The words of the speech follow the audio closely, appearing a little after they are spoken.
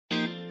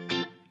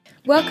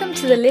Welcome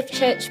to the Lift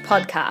Church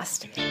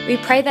podcast. We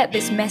pray that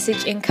this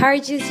message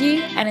encourages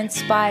you and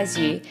inspires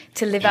you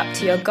to live up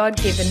to your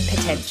God-given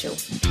potential.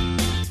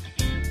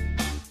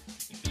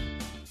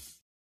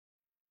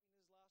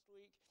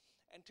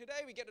 And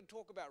today we get to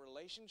talk about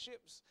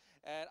relationships,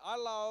 and I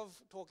love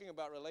talking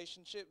about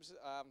relationships.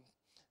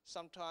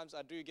 Sometimes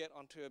I do get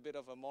onto a bit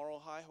of a moral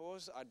high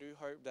horse. I do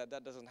hope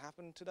that doesn't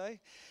happen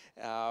today,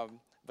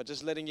 but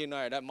just letting you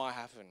know that might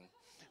happen.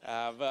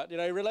 But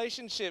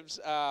relationships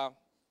are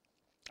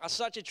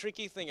such a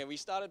tricky thing, and we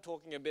started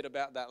talking a bit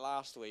about that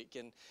last week.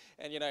 And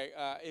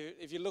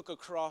if you look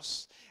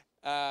across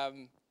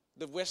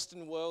the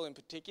Western world in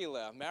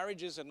particular,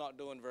 marriages are not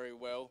doing very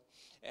well,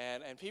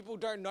 and people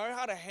don't know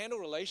how to handle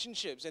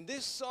relationships. And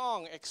this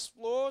song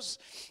explores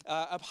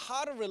a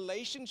part of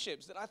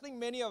relationships that I think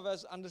many of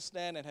us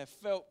understand and have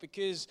felt,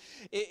 because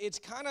it's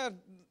kind of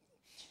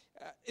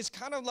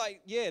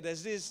like,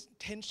 there's this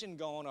tension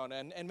going on.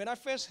 And when I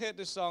first heard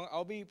this song,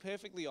 I'll be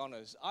perfectly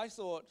honest, I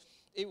thought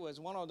it was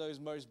one of those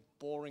most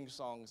boring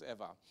songs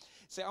ever.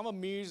 See, I'm a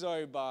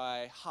muso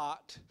by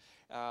heart,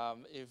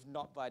 if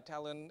not by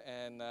talent,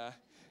 and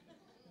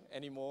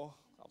anymore.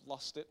 I've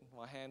lost it.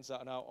 My hands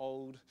are now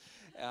old.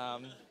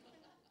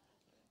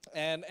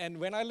 And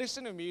when I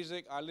listen to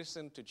music, I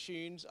listen to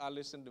tunes, I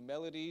listen to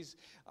melodies.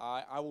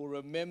 I will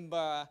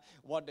remember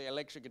what the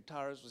electric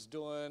guitarist was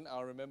doing.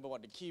 I'll remember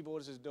what the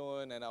keyboardist is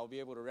doing, and I'll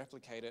be able to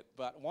replicate it.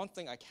 But one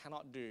thing I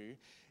cannot do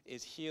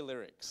is hear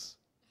lyrics.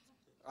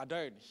 I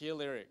don't hear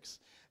lyrics.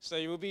 So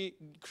you will be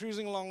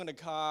cruising along in the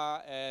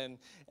car, and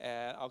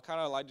I'll kind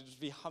of like just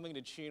be humming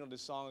the tune of the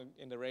song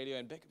in the radio,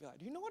 and Beck will be like,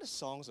 "Do you know what the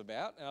song's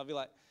about?" And I'll be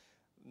like,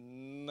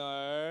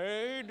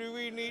 "No, do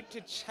we need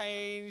to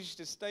change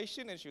the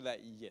station?" And she'll be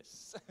like,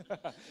 "Yes."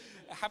 It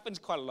happens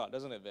quite a lot,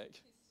 doesn't it, Beck?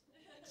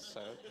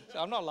 So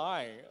I'm not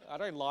lying. I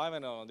don't lie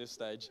when I'm on this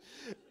stage.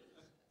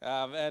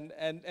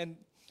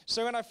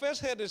 So when I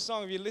first heard this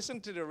song, if you listen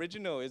to the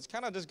original, it's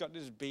kind of just got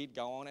this beat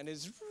going, and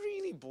it's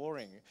really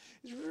boring.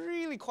 It's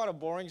really quite a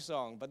boring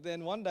song. But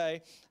then one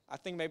day, I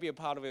think maybe a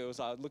part of it was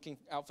I was looking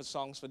out for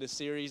songs for this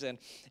series, and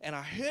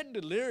I heard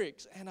the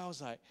lyrics, and I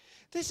was like,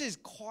 this is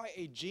quite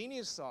a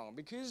genius song,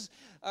 because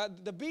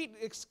the beat,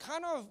 it's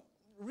kind of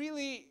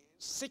really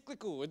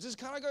cyclical. It just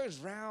kind of goes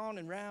round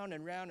and round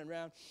and round and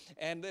round.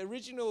 And the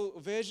original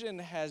version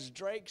has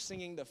Drake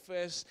singing the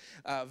first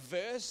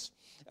verse,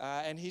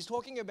 and he's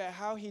talking about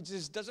how he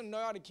just doesn't know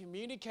how to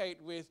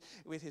communicate with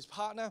his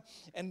partner.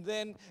 And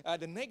then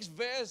the next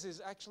verse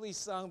is actually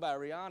sung by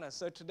Rihanna.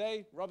 So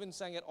today, Robin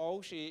sang it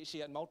all. She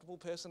had multiple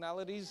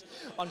personalities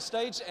on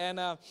stage, and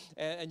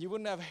you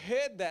wouldn't have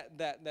heard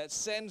that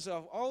sense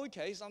of, oh,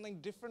 okay, something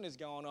different is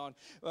going on.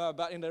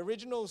 But in the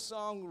original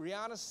song,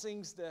 Rihanna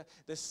sings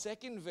the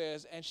second verse,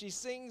 and she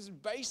sings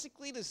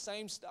basically the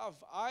same stuff.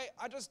 I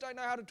just don't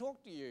know how to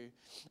talk to you.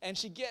 And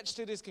she gets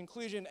to this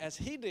conclusion, as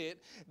he did,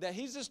 that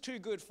he's just too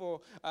good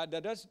for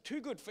that's too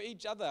good for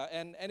each other.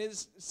 And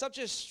it's such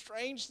a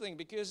strange thing,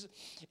 because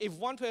if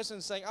one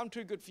person's saying, "I'm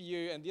too good for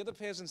you," and the other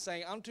person's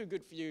saying, "I'm too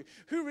good for you,"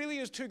 who really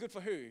is too good for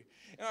who?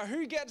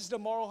 Who gets the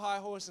moral high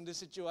horse in this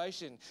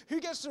situation? Who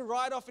gets to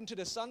ride off into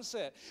the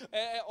sunset?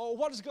 Or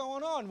what's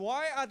going on?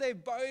 Why are they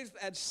both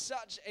at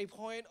such a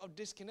point of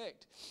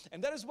disconnect?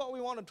 And that is what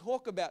we want to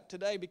talk about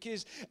today,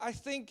 because I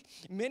think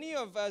many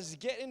of us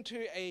get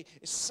into a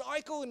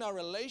cycle in our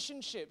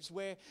relationships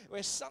where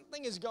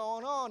something is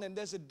going on and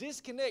there's a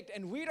disconnect,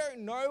 and we don't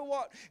know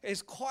what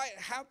is quite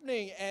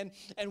happening, and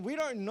we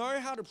don't know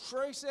how to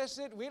process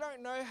it. We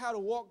don't know how to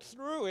walk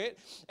through it,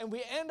 and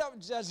we end up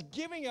just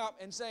giving up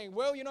and saying,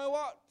 well, you know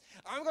what?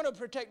 I'm going to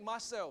protect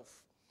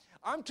myself.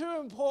 I'm too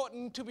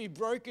important to be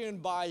broken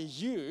by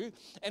you,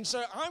 and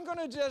so I'm going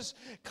to just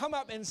come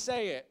up and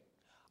say it.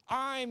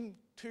 I'm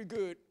too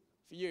good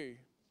for you.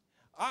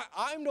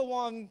 I'm the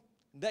one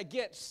that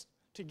gets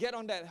to get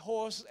on that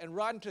horse and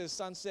ride into the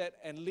sunset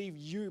and leave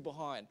you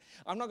behind.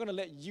 I'm not going to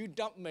let you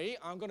dump me.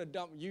 I'm going to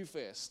dump you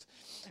first.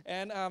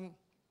 And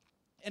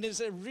it's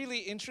a really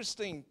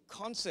interesting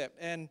concept.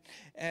 And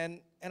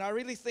I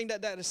really think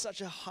that is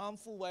such a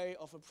harmful way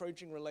of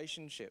approaching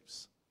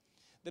relationships.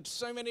 There's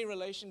so many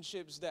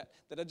relationships that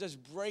are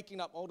just breaking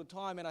up all the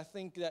time. And I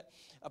think that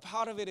a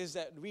part of it is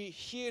that we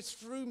hear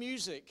through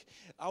music,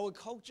 our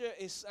culture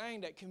is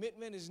saying that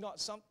commitment is not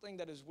something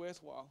that is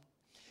worthwhile.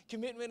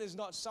 Commitment is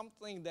not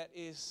something that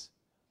is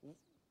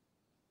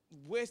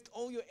worth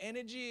all your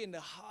energy and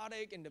the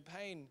heartache and the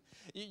pain.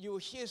 You'll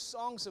hear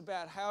songs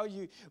about how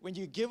when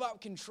you give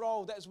up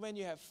control, that's when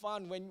you have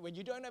fun. When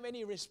you don't have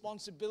any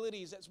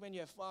responsibilities, that's when you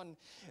have fun.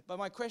 But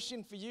my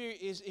question for you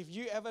is, if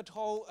you ever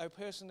told a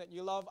person that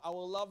you love, "I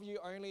will love you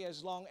only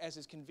as long as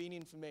it's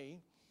convenient for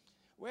me,"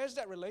 where's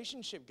that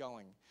relationship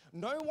going?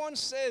 No one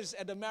says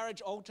at the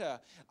marriage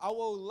altar, "I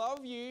will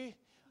love you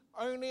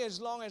only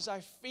as long as I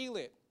feel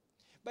it."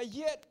 But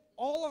yet,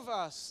 all of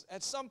us,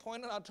 at some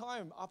point in our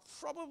time, are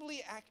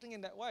probably acting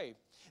in that way.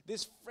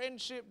 This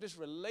friendship, this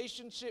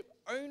relationship,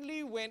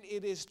 only when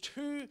it is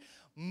to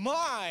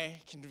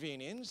my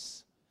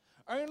convenience,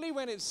 only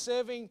when it's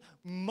serving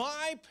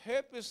my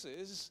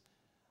purposes,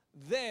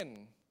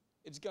 then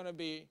it's going to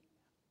be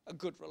a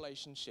good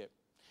relationship.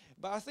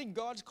 But I think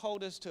God's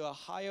called us to a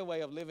higher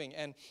way of living,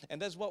 and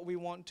that's what we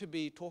want to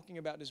be talking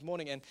about this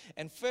morning.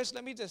 And first,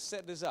 let me just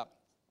set this up.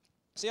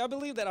 See, I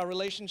believe that our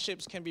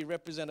relationships can be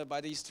represented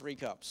by these 3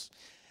 cups.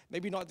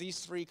 Maybe not these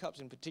 3 cups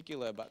in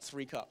particular, but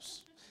 3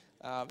 cups.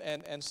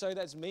 And so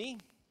that's me,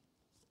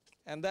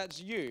 and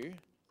that's you,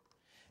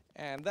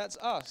 and that's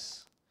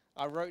us.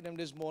 I wrote them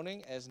this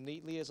morning as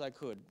neatly as I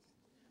could.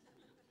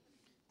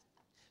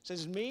 So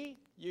it's me,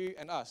 you,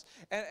 and us.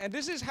 And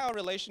this is how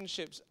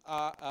relationships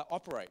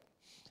operate.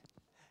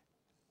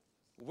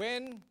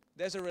 When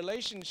there's a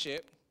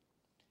relationship,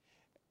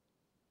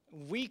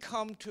 we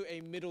come to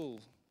a middle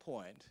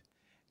point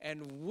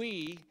and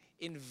we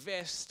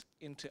invest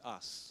into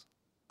us.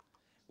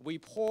 We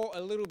pour a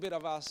little bit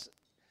of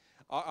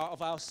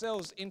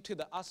ourselves into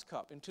the us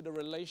cup, into the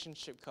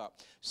relationship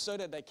cup, so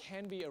that there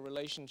can be a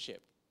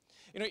relationship.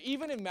 You know,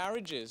 even in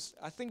marriages,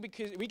 I think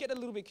because we get a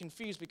little bit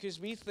confused because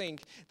we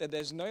think that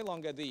there's no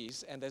longer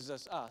these and there's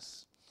just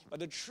us. But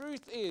the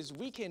truth is,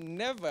 we can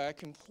never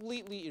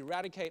completely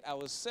eradicate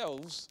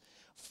ourselves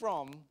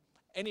from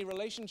any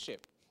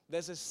relationship.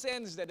 There's a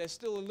sense that there's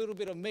still a little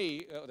bit of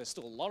me, there's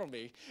still a lot of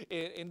me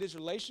in this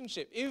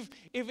relationship. If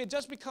it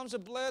just becomes a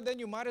blur, then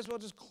you might as well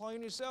just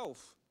clone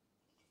yourself.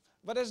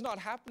 But that's not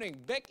happening.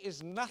 Beck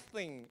is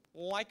nothing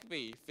like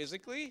me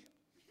physically,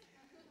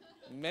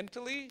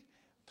 mentally,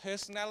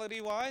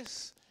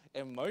 personality-wise,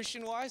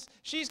 emotion-wise.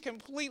 She's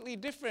completely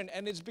different,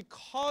 and it's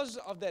because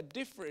of that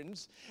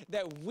difference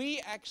that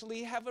we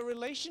actually have a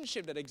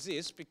relationship that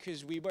exists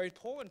because we both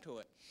pour into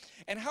it.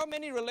 And how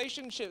many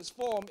relationships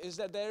form is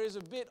that there is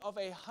a bit of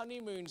a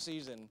honeymoon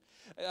season.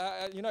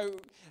 You know,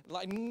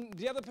 like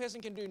the other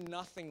person can do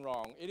nothing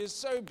wrong. It is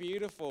so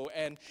beautiful,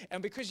 and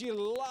because you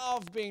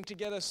love being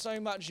together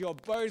so much, you're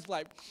both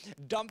like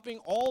dumping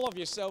all of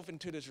yourself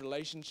into this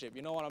relationship.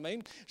 You know what I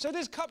mean? So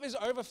this cup is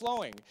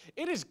overflowing.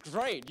 It is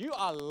great. You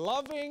are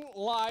loving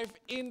life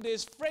in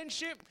this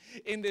friendship,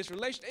 in this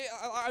relationship.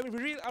 I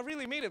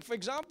really mean it. For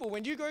example,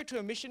 when you go to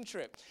a mission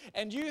trip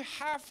and you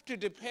have to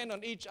depend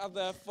on each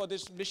other for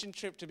this mission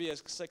trip to be a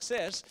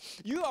success,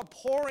 you are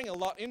pouring a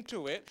lot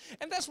into it.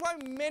 And that's why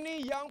many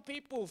young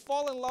people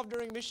fall in love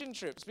during mission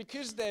trips,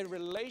 because their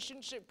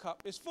relationship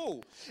cup is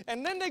full.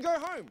 And then they go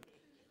home.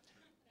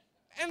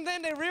 And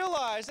then they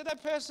realize that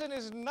that person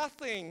is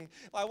nothing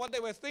like what they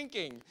were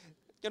thinking.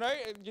 You know,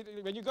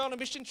 when you go on a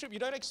mission trip, you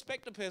don't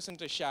expect a person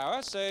to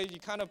shower, so you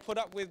kind of put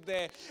up with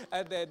their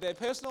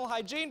personal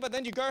hygiene, but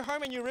then you go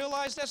home and you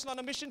realize that's not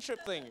a mission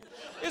trip thing.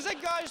 It's a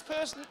guy's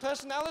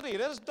personality.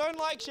 They just don't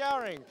like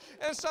showering.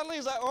 And suddenly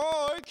he's like,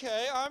 oh,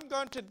 okay, I'm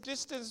going to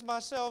distance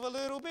myself a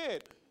little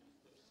bit.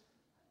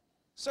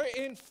 So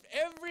in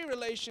every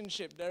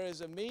relationship, there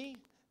is a me,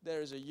 there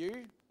is a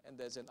you, and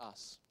there's an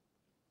us.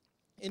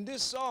 In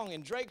this song,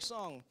 in Drake's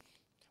song,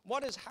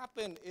 what has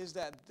happened is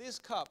that this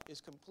cup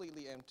is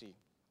completely empty.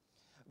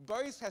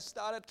 Both have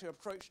started to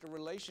approach the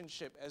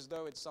relationship as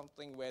though it's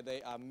something where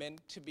they are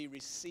meant to be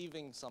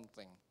receiving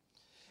something.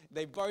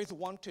 They both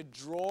want to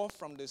draw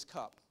from this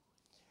cup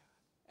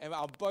and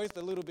are both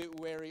a little bit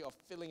wary of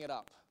filling it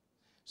up.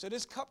 So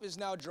this cup is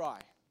now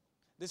dry.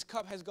 This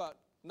cup has got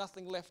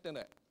nothing left in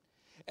it.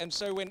 And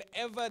so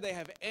whenever they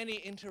have any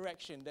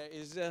interaction, there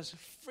is this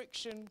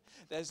friction,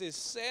 there's this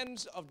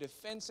sense of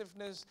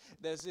defensiveness,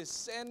 there's this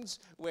sense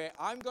where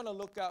I'm going to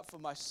look out for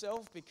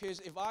myself,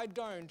 because if I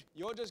don't,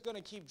 you're just going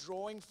to keep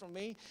drawing from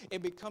me.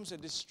 It becomes a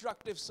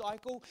destructive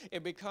cycle.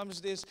 It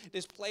becomes this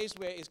place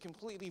where it's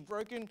completely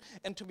broken.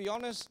 And to be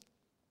honest,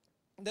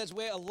 that's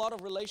where a lot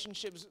of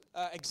relationships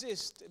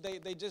exist.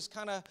 They just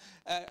kind of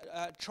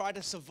try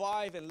to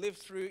survive and live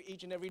through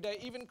each and every day.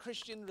 Even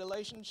Christian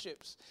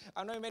relationships.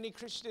 I know many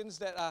Christians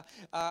that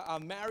are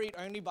married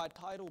only by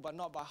title, but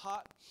not by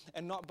heart,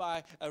 and not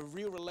by a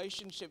real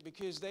relationship,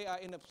 because they are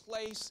in a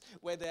place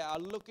where they are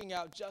looking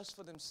out just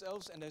for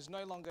themselves, and there's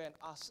no longer an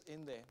us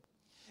in there.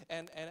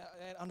 And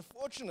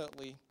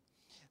unfortunately,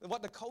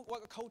 what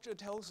the culture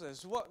tells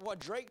us, what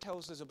Drake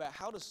tells us about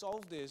how to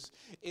solve this,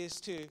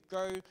 is to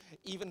go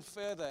even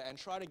further and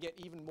try to get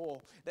even more.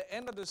 The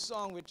end of the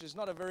song, which is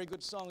not a very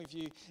good song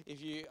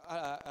if you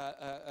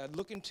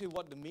look into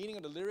what the meaning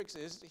of the lyrics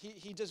is,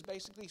 he just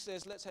basically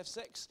says, let's have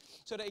sex,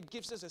 so that it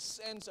gives us a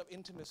sense of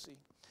intimacy.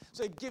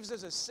 So it gives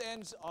us a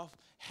sense of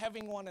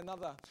having one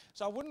another.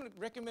 So I wouldn't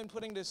recommend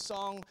putting this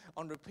song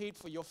on repeat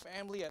for your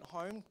family at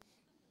home.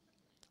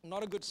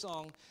 Not a good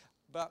song,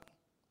 but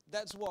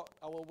that's what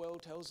our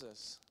world tells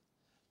us.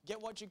 Get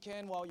what you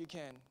can while you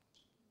can.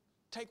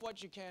 Take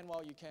what you can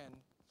while you can.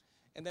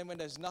 And then when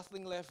there's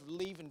nothing left,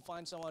 leave and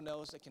find someone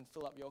else that can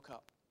fill up your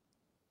cup.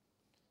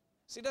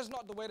 See, that's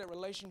not the way that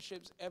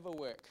relationships ever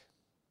work.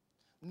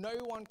 No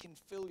one can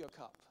fill your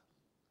cup.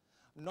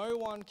 No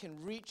one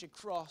can reach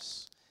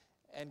across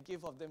and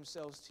give of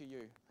themselves to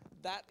you.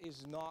 That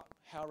is not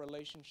how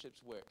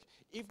relationships work.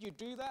 If you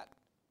do that,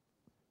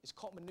 it's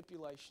called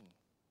manipulation.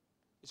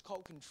 It's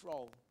called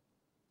control.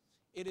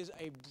 It is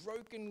a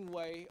broken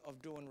way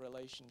of doing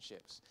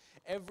relationships.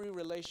 Every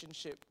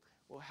relationship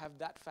will have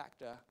that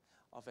factor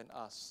of an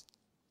us.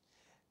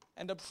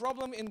 And the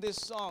problem in this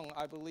song,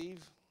 I believe,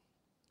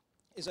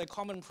 is a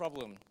common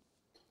problem.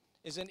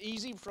 It's an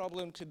easy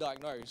problem to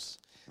diagnose.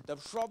 The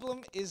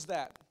problem is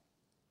that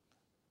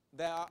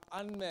there are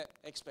unmet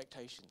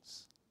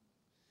expectations.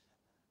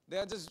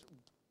 There are just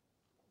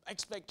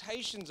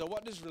expectations of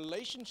what this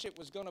relationship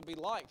was going to be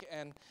like,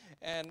 and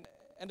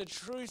the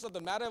truth of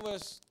the matter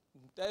was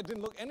that it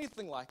didn't look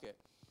anything like it.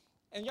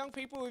 And young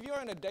people, if you're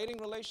in a dating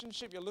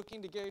relationship, you're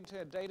looking to get into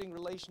a dating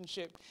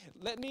relationship,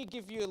 let me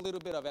give you a little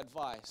bit of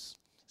advice.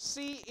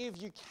 See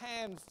if you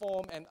can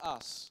form an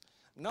us.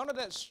 None of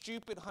that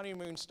stupid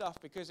honeymoon stuff,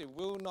 because it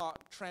will not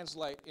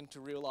translate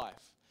into real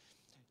life.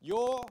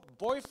 Your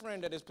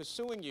boyfriend that is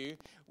pursuing you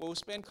will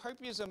spend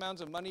copious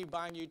amounts of money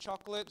buying you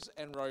chocolates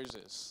and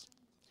roses.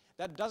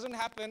 That doesn't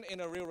happen in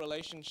a real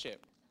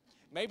relationship.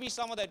 Maybe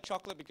some of that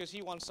chocolate because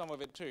he wants some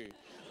of it too.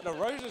 But the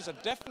roses are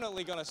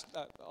definitely going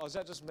to... oh, is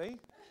that just me?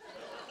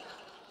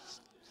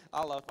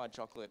 I love my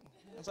chocolate.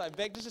 It's like,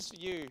 Beck, this is for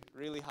you.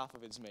 Really, half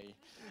of it's me.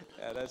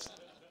 Yeah, that's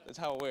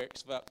how it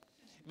works.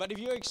 But if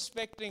you're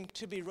expecting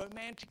to be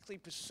romantically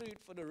pursued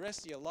for the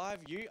rest of your life,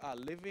 you are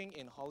living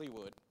in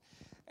Hollywood.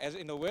 As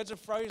in the words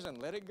of Frozen,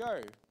 let it go.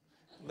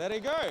 Let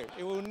it go.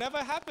 It will never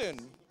happen.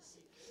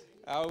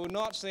 I will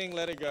not sing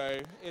Let It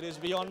Go. It is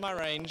beyond my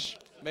range.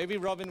 Maybe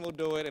Robin will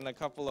do it in a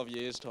couple of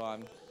years'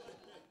 time.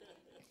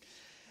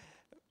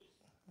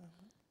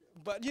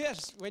 But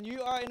yes, when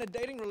you are in a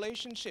dating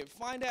relationship,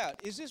 find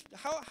out,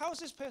 how is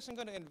this person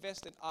going to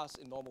invest in us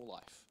in normal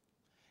life?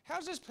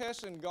 How's this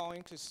person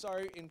going to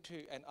sow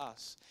into an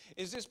us?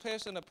 Is this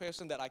person a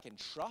person that I can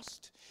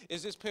trust?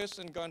 Is this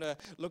person going to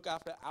look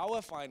after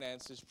our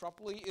finances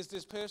properly? Is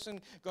this person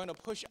going to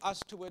push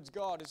us towards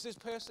God? Is this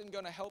person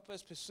going to help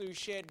us pursue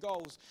shared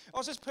goals?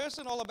 Or is this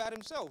person all about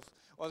himself?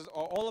 Or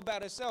all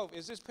about herself?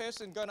 Is this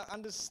person going to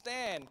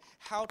understand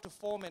how to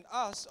form an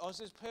us? Or is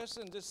this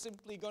person just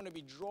simply going to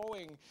be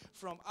drawing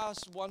from us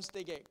once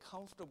they get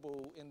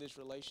comfortable in this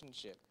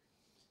relationship?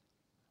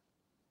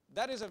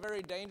 That is a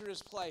very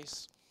dangerous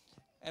place.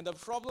 And the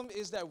problem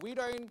is that we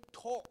don't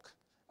talk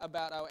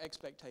about our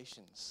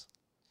expectations.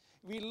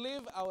 We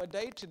live our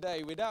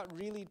day-to-day without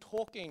really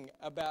talking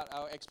about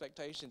our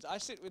expectations. I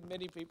sit with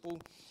many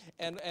people,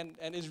 and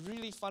it's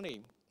really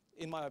funny,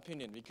 in my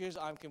opinion, because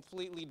I'm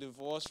completely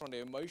divorced from the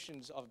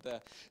emotions of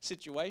the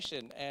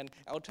situation. And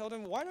I'll tell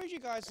them, why don't you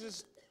guys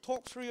just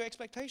talk through your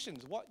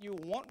expectations, what you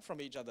want from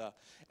each other?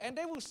 And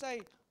they will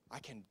say, I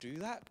can do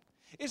that.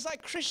 It's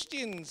like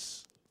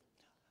Christians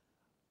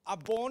are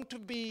born to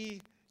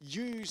be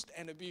used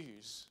and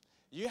abused.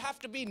 You have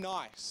to be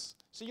nice.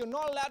 So you're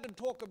not allowed to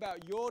talk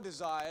about your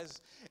desires,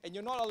 and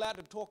you're not allowed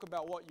to talk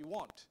about what you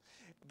want.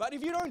 But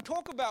if you don't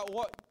talk about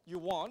what you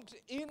want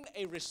in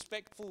a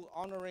respectful,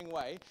 honoring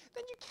way,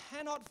 then you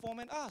cannot form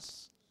an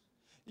us.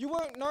 You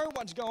won't know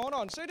what's going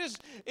on. So this,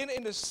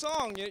 in the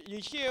song, you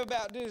hear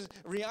about this,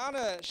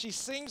 Rihanna, she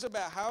sings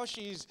about how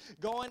she's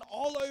going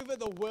all over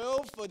the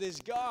world for this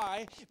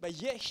guy, but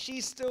yet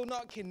she's still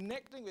not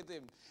connecting with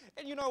him.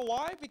 And you know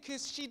why?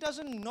 Because she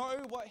doesn't know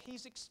what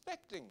he's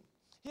expecting.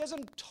 He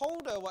hasn't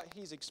told her what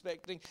he's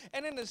expecting.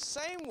 And in the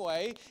same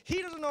way,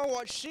 he doesn't know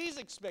what she's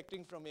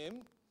expecting from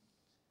him.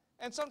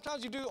 And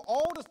sometimes you do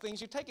all the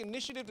things, you take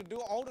initiative to do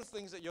all the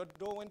things that you're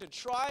doing to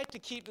try to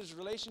keep this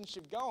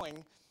relationship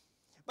going.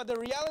 But the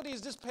reality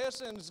is this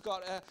person's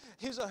got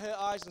his or her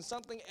eyes on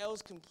something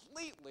else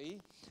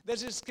completely.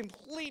 There's this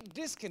complete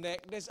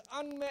disconnect. There's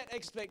unmet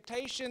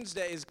expectations.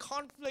 There is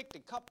conflict. The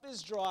cup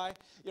is dry.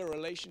 Your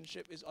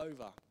relationship is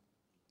over.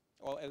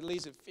 Or at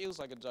least it feels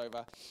like it's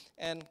over.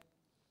 And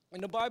in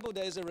the Bible,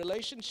 there's a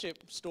relationship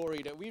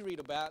story that we read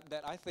about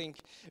that I think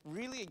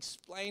really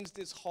explains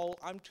this whole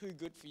I'm too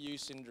good for you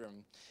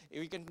syndrome.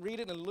 We can read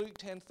it in Luke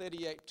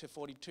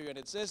 10:38-42, and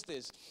it says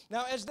this.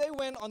 Now, as they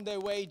went on their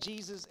way,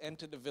 Jesus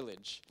entered the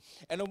village,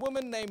 and a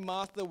woman named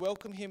Martha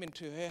welcomed him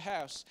into her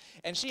house.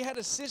 And she had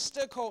a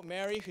sister called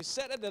Mary who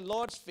sat at the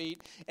Lord's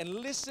feet and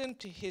listened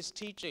to his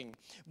teaching.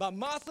 But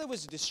Martha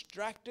was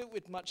distracted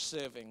with much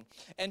serving.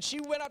 And she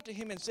went up to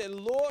him and said,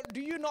 Lord,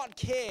 do you not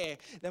care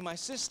that my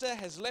sister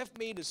has left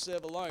me to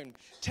serve alone?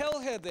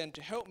 Tell her then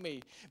to help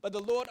me. But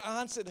the Lord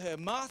answered her,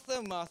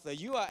 Martha, Martha,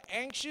 you are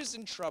anxious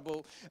and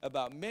troubled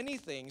about many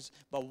things,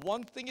 but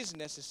one thing is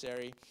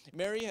necessary.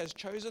 Mary has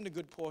chosen a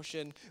good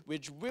portion,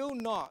 which will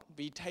not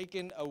be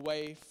taken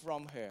away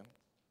from her.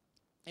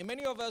 And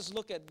many of us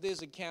look at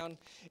this account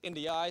in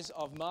the eyes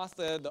of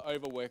Martha, the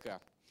overworker.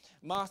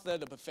 Martha,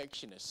 the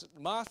perfectionist.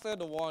 Martha,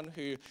 the one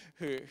who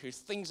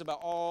thinks about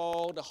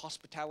all the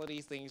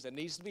hospitality things that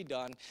needs to be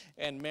done.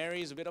 And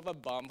Mary is a bit of a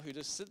bum who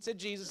just sits at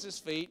Jesus'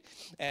 feet.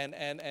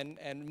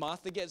 And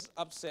Martha gets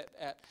upset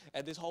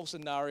at this whole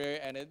scenario.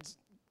 And it's,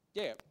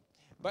 yeah.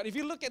 But if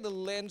you look at the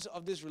lens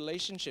of this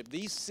relationship,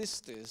 these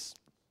sisters,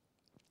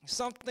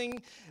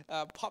 something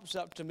pops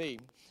up to me.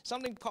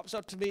 Something pops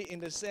up to me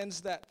in the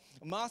sense that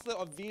Martha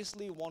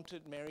obviously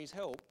wanted Mary's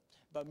help,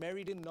 but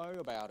Mary didn't know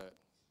about it.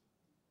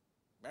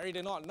 Mary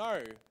did not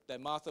know that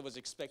Martha was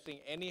expecting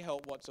any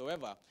help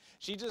whatsoever.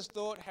 She just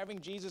thought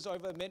having Jesus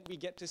over meant we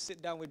get to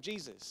sit down with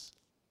Jesus.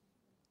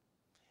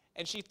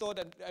 And she thought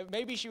that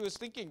maybe she was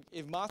thinking,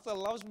 if Martha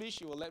loves me,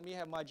 she will let me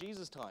have my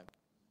Jesus time.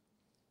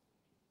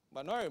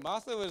 But no,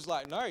 Martha was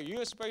like, no,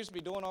 you're supposed to be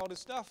doing all this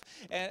stuff.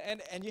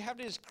 And you have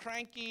this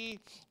cranky,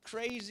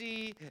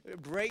 crazy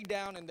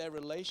breakdown in their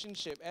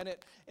relationship. And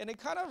it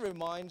kind of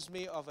reminds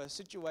me of a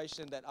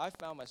situation that I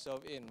found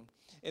myself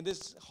in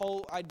this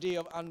whole idea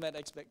of unmet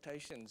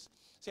expectations.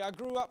 See, I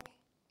grew up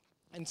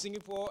in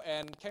Singapore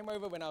and came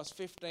over when I was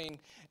 15,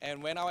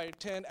 and when I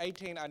turned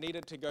 18 I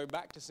needed to go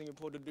back to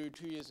Singapore to do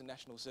 2 years in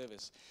national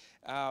service.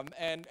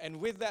 And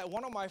with that,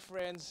 one of my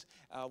friends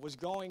was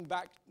going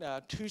back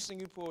to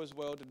Singapore as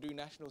well to do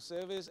national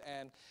service,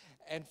 and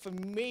for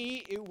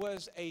me it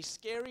was a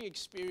scary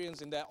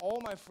experience in that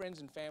all my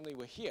friends and family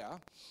were here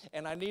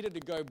and I needed to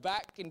go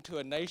back into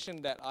a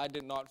nation that I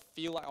did not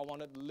feel like I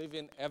wanted to live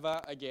in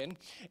ever again,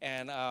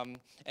 and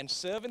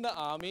serve in the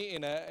army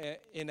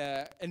in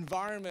a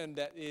environment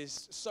that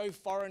is so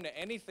foreign to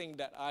anything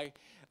that I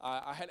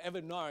had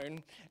ever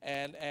known,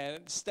 and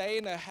stay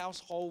in a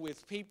household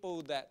with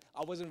people that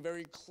I wasn't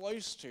very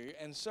close to.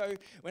 And so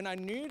when I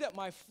knew that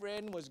my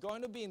friend was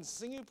going to be in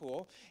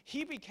Singapore,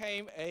 he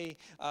became a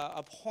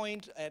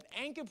point, an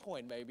anchor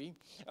point maybe,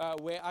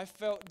 where I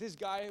felt this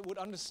guy would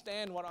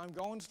understand what I'm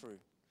going through.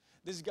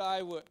 This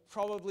guy would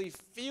probably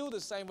feel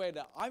the same way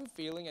that I'm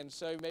feeling, and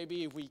so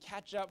maybe if we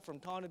catch up from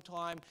time to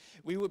time,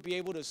 we would be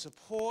able to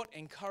support,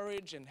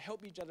 encourage, and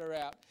help each other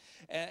out.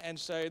 And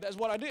so that's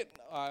what I did.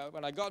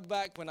 When I got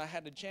back, when I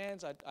had the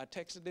chance, I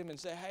texted him and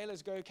said, hey,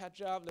 let's go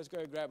catch up, let's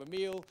go grab a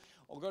meal,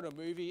 or go to a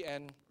movie,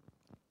 and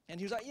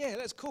he was like, yeah,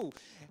 that's cool.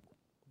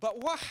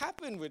 But what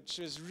happened, which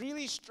was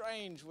really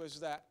strange, was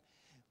that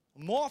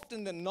more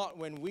often than not,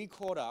 when we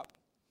caught up,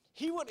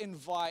 he would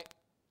invite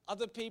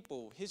other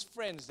people, his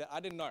friends that I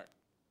didn't know.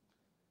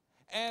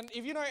 And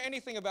if you know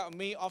anything about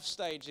me off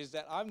stage, is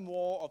that I'm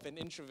more of an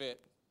introvert.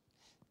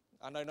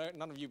 I know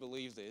none of you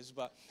believe this,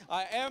 but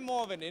I am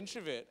more of an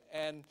introvert,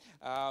 and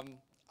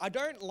I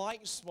don't like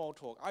small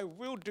talk. I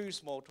will do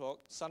small talk.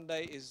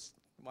 Sunday is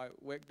my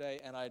work day,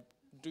 and I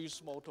do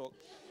small talk.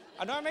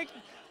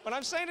 When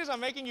I'm saying this,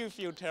 I'm making you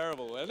feel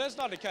terrible, and that's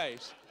not the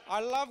case. I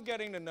love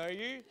getting to know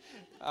you,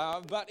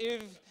 but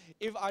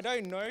if I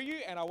don't know you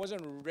and I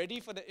wasn't ready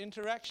for the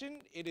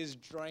interaction, it is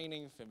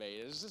draining for me.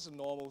 It's just a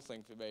normal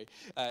thing for me.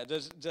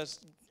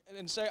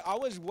 And so I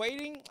was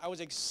waiting, I was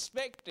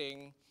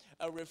expecting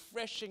a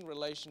refreshing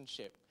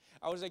relationship.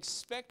 I was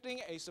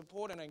expecting a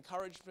support and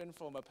encouragement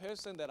from a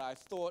person that I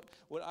thought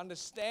would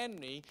understand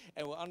me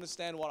and would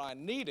understand what I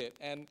needed.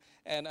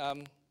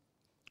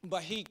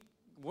 But he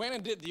went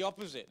and did the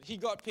opposite. He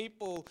got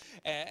people,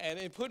 and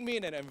it put me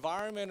in an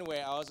environment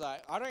where I was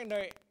like, I don't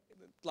know,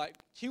 like,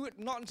 he would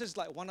not just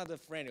like one other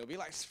friend, it would be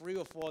like 3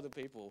 or 4 other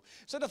people.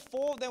 So the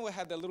 4 of them would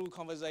have their little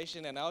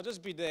conversation, and I'll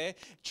just be there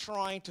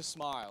trying to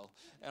smile.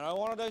 And I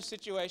one of those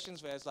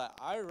situations where it's like,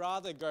 I'd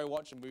rather go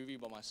watch a movie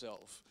by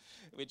myself,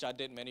 which I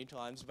did many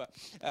times, but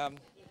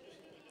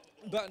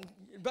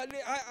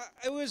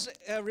it was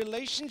a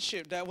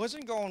relationship that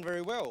wasn't going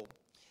very well.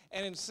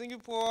 And in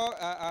Singapore,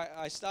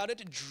 I started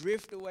to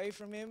drift away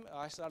from him.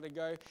 I started to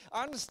go,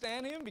 I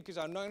understand him because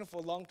I've known him for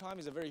a long time.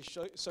 He's a very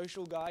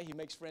social guy. He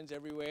makes friends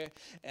everywhere.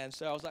 And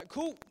so I was like,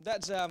 cool,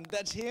 that's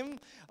him.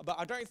 But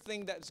I don't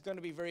think that's going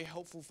to be very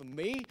helpful for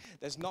me.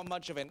 There's not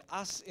much of an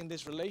us in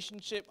this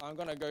relationship. I'm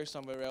going to go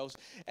somewhere else.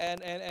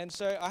 And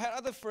so I had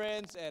other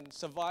friends and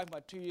survived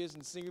my 2 years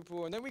in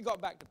Singapore. And then we got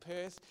back to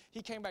Perth.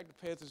 He came back to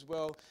Perth as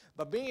well.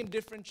 But being in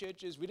different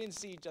churches, we didn't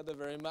see each other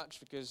very much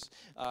because,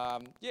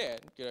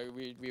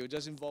 we were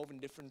just involved in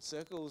different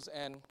circles,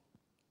 and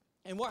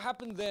what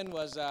happened then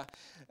was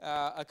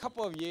a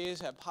couple of years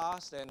had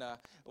passed, and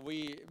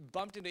we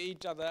bumped into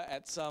each other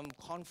at some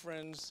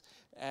conference,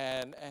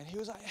 and he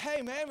was like,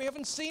 hey man, we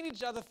haven't seen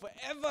each other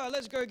forever,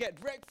 let's go get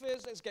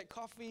breakfast, let's get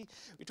coffee.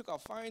 We took our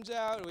phones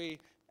out.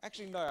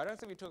 Actually, no, I don't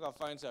think we took our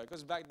phones out,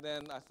 because back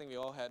then I think we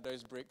all had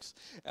those bricks.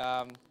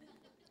 Yeah,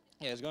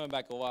 it's going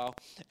back a while.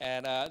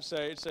 And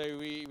so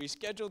we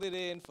scheduled it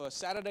in for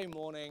Saturday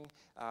morning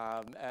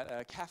at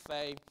a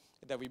cafe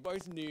that we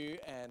both knew.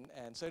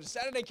 And so the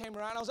Saturday came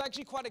around. I was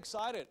actually quite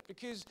excited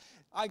because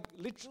I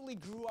literally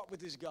grew up with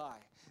this guy.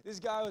 This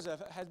guy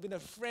has been a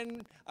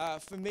friend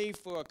for me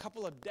for a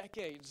couple of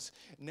decades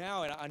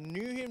now, and I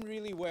knew him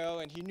really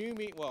well, and he knew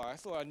me well. I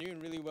thought I knew him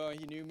really well, and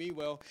he knew me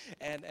well,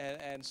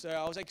 and so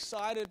I was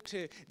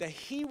excited that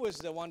he was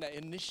the one that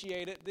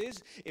initiated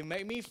this. It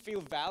made me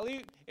feel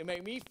valued. It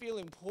made me feel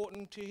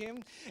important to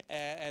him,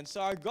 and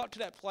so I got to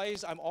that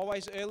place. I'm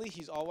always early.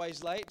 He's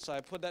always late, so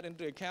I put that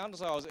into account.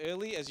 So I was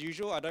early as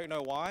usual. I don't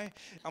know why.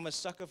 I'm a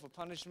sucker for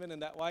punishment in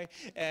that way,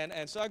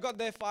 and so I got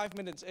there 5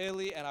 minutes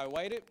early, and I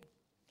waited.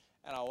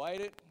 And I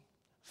waited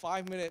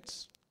 5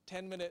 minutes,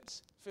 10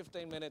 minutes,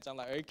 15 minutes. I'm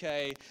like,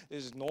 okay,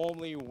 this is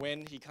normally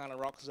when he kind of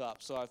rocks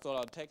up. So I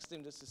thought I'd text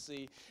him just to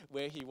see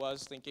where he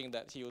was, thinking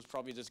that he was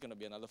probably just going to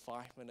be another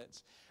 5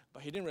 minutes.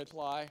 But he didn't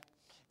reply.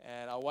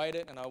 And I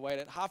waited and I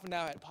waited. Half an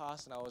hour had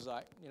passed, and I was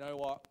like, you know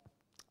what?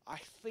 I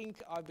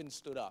think I've been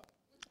stood up.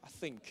 I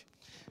think.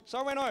 So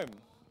I went home.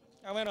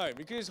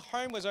 Because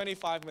home was only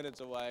 5 minutes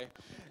away.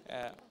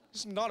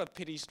 It's not a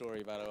pity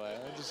story, by the way.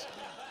 Just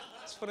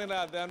putting it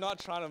out there. I'm not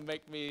trying to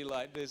make me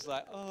like this,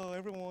 like, oh,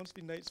 everyone wants to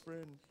be Nate's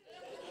friend.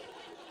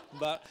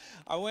 But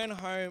I went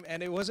home,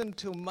 and it wasn't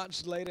until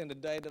much later in the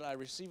day that I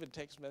received a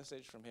text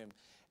message from him.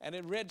 And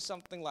it read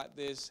something like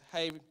this: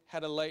 "Hey,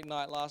 had a late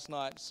night last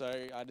night,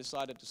 so I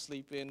decided to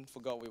sleep in,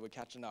 forgot we were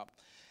catching up."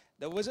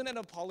 There wasn't an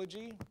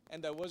apology,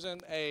 and there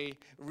wasn't a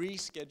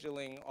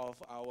rescheduling of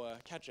our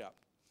catch-up.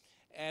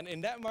 And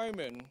in that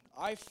moment,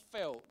 I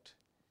felt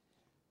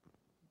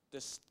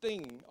the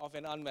sting of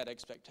an unmet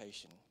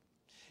expectation.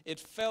 It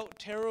felt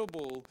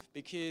terrible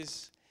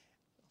because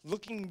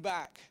looking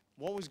back,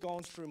 what was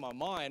going through my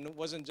mind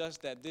wasn't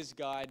just that this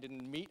guy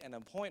didn't meet an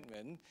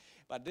appointment,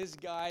 but this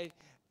guy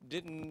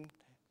didn't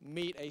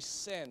meet a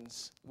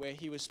sense where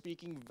he was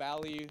speaking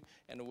value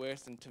and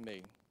worth into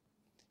me.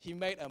 He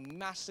made a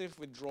massive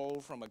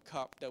withdrawal from a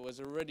cup that was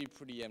already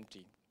pretty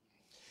empty.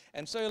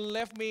 And so it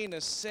left me in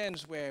a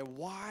sense where,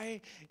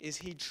 why is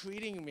he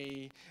treating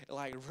me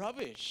like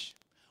rubbish?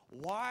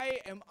 Why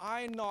am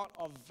I not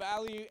of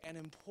value and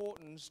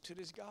importance to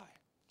this guy?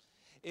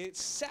 It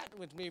sat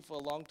with me for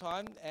a long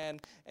time,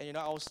 and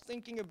I was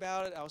thinking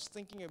about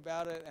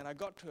it, and I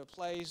got to a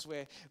place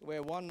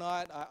where one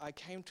night I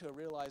came to a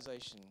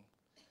realization.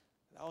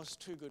 I was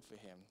too good for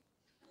him.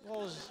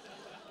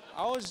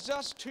 I was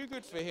just too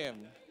good for him.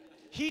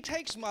 He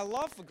takes my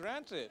love for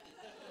granted.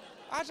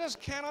 I just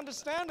can't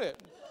understand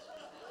it.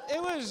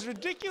 It was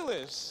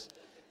ridiculous.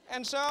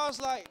 And so I was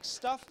like,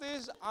 stuff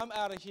this, I'm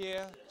out of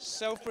here,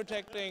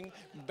 self-protecting,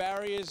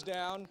 barriers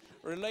down,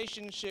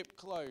 relationship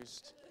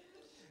closed.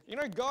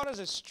 God has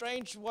a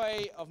strange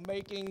way of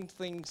making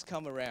things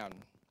come around.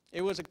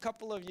 It was a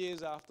couple of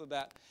years after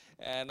that,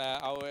 and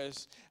I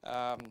was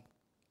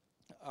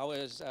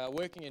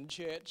working in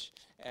church,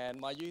 and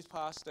my youth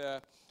pastor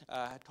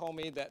told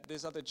me that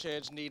this other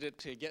church needed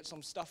to get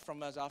some stuff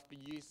from us after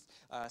youth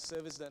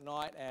service that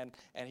night, and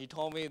he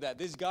told me that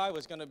this guy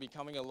was going to be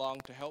coming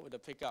along to help with the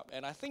pickup.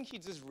 And I think he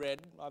just read,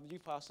 my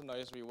youth pastor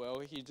knows me well,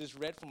 he just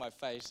read from my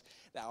face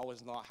that I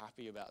was not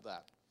happy about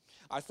that.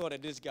 I thought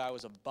that this guy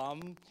was a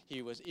bum,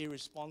 he was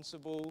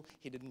irresponsible,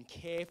 he didn't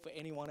care for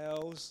anyone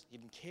else, he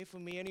didn't care for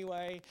me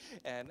anyway,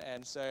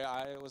 and so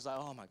I was like,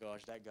 oh my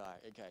gosh, that guy,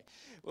 okay.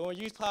 Well, my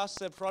youth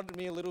pastor prodded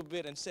me a little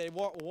bit and said,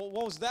 what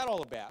was that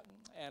all about?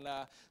 And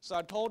so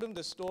I told him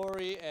the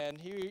story, and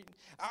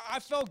I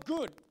felt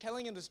good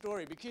telling him the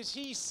story because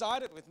he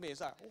sided with me.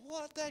 It's like,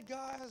 what, that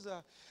guy has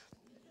a...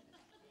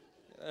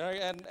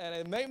 And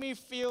it made me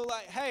feel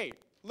like, hey,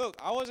 look,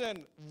 I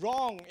wasn't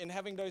wrong in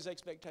having those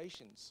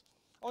expectations.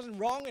 I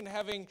wasn't wrong in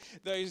having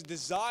those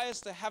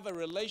desires to have a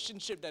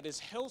relationship that is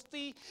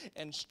healthy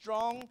and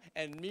strong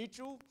and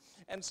mutual.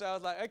 And so I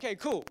was like, okay,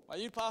 cool. My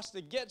youth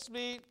pastor gets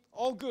me.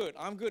 All good.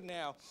 I'm good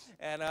now.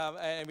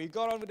 And we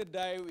got on with the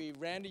day. We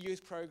ran the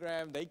youth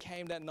program. They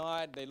came that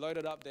night. They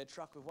loaded up their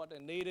truck with what they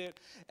needed.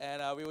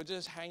 And we were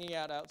just hanging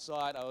out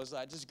outside. I was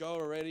like, just go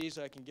already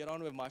so I can get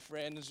on with my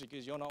friends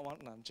because you're not one.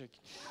 No, I'm joking.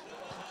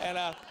 And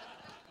I'm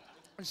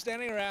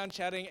standing around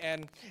chatting,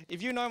 and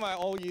if you know my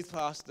old youth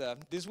pastor,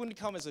 this wouldn't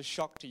come as a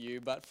shock to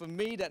you, but for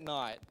me that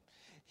night,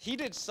 he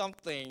did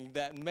something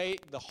that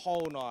made the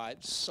whole night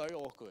so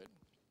awkward.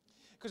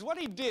 Because what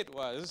he did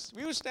was,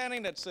 we were standing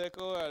in that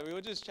circle, and we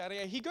were just chatting,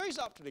 and he goes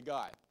up to the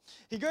guy.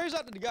 He goes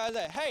up to the guy and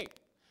says, hey,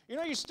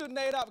 you stood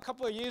Nate up a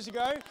couple of years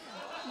ago?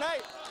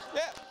 Nate,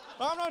 yeah,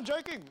 I'm not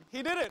joking.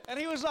 He did it, and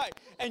he was like,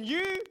 and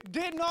you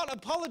did not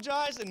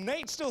apologize, and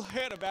Nate still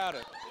heard about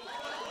it.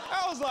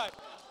 I was like,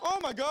 oh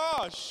my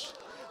gosh.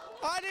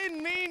 I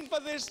didn't mean for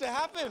this to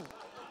happen.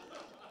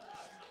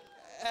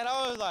 And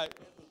I was like,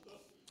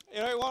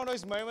 one of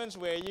those moments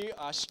where you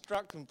are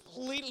struck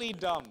completely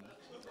dumb.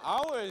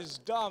 I was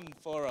dumb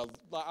I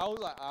was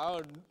like,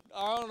 I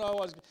don't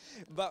know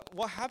but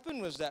what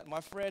happened was that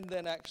my friend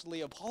then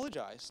actually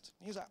apologized.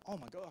 He was like, oh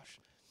my gosh,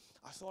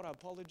 I thought I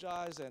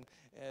apologized, and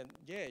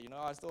yeah,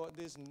 I thought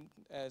this,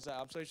 and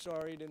I'm so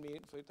sorry, didn't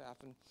mean for it to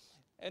happen.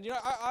 And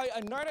I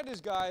know that this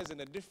guy is in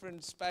a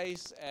different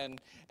space, and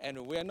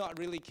we're not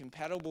really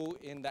compatible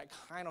in that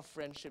kind of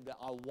friendship that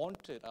I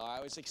wanted,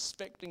 I was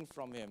expecting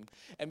from him.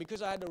 And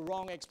because I had the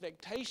wrong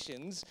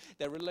expectations,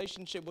 that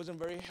relationship wasn't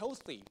very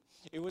healthy.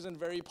 It wasn't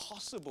very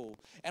possible.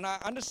 And I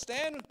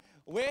understand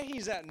where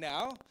he's at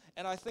now,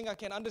 and I think I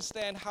can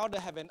understand how to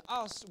have an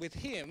us with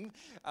him,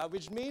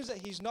 which means that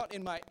he's not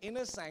in my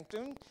inner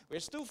sanctum. We're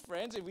still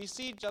friends. If we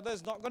see each other,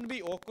 it's not going to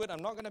be awkward.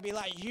 I'm not going to be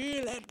like,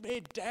 you let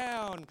me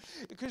down,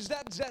 because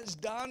that's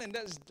done and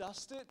that's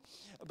dusted.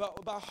 But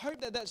I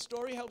hope that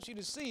story helps you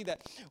to see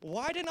that,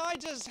 why didn't I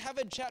just have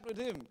a chat with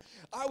him?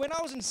 When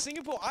I was in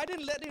Singapore, I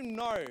didn't let him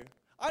know.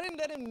 I didn't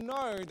let him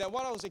know that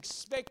what I was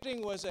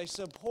expecting was a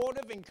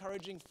supportive,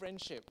 encouraging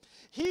friendship.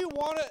 He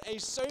wanted a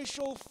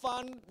social,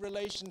 fun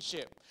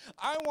relationship.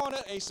 I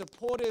wanted a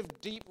supportive,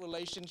 deep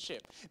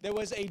relationship. There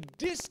was a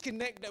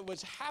disconnect that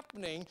was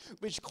happening,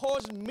 which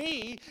caused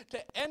me to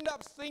end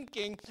up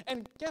thinking,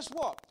 and guess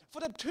what? For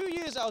the 2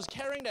 years I was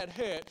carrying that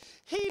hurt,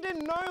 he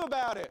didn't know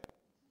about it.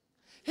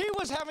 He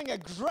was having a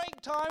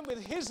great time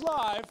with his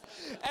life,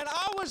 and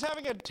I was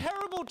having a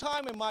terrible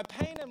time in my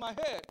pain and my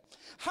hurt.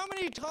 How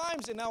many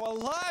times in our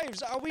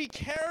lives are we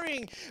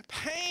carrying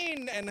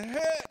pain and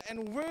hurt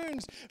and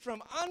wounds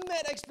from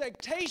unmet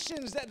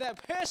expectations that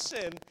that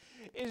person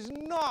is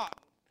not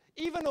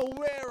even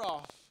aware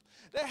of?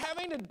 They're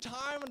having the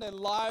time of their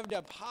life,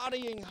 they're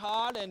partying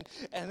hard, and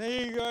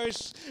there he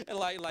goes, and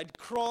like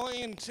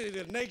crawling into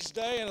the next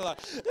day, and like,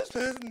 this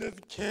person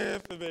doesn't care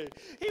for me.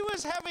 He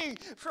was having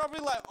probably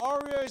like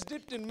Oreos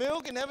dipped in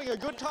milk and having a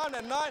good time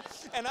at night,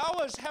 and I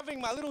was having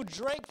my little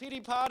Drake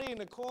pity party in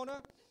the corner.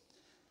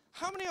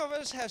 How many of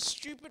us have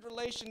stupid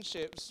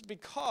relationships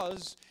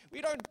because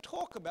we don't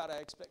talk about our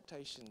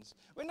expectations?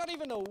 We're not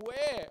even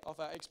aware of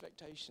our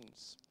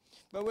expectations.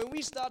 But when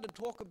we start to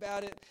talk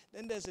about it,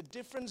 then there's a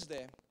difference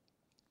there.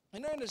 You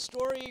know, in the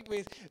story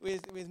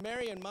with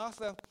Mary and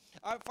Martha,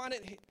 I find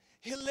it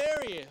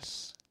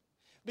hilarious.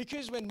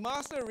 Because when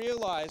Martha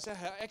realized that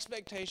her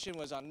expectation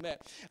was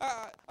unmet,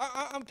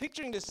 I'm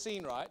picturing this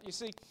scene, right? You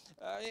see,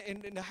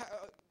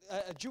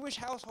 Jewish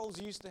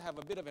households used to have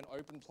a bit of an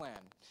open plan.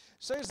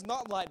 So it's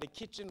not like the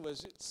kitchen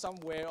was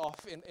somewhere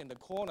off in the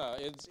corner.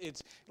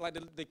 It's like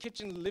the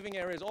kitchen living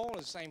area is all in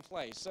the same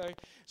place. So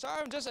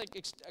I'm just like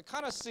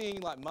kind of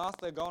seeing like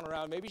Martha going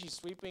around. Maybe she's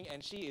sweeping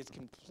and she is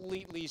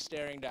completely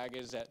staring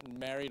daggers at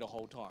Mary the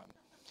whole time.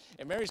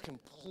 And Mary's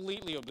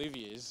completely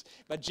oblivious,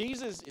 but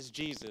Jesus is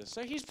Jesus.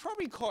 So he's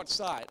probably caught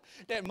sight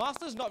that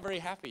Martha's not very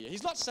happy.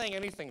 He's not saying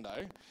anything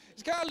though.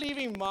 He's kind of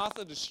leaving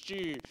Martha to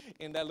stew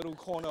in that little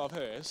corner of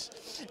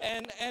hers.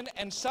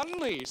 And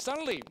suddenly,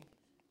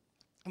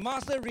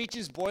 Martha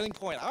reaches boiling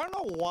point. I don't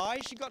know why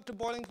she got to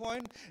boiling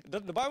point. The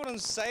Bible doesn't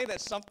say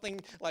that something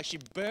like she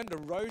burnt the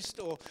roast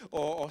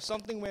or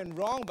something went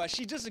wrong, but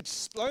she just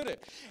exploded.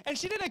 And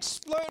she didn't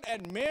explode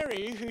at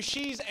Mary, who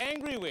she's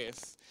angry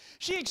with.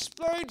 She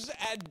explodes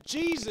at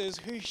Jesus,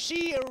 who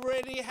she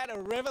already had a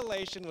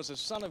revelation was the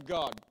Son of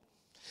God.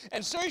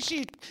 And so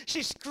she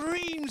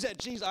screams at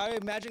Jesus. I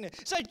imagine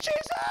it. Say,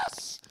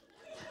 Jesus!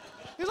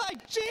 You're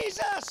like,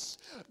 Jesus,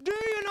 do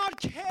you not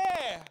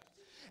care?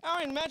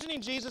 I'm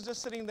imagining Jesus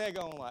just sitting there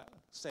going like,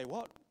 say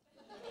what?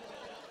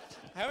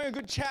 Having a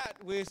good chat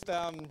with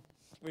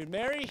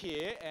Mary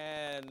here,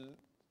 and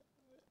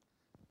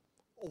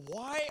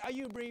why are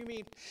you bringing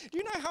me? Do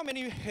you know how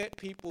many hurt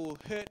people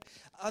hurt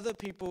other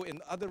people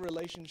in other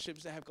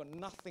relationships that have got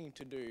nothing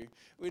to do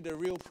with the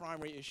real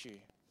primary issue?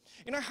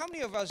 You know, how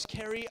many of us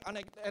carry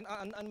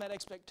unmet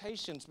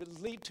expectations which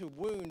lead to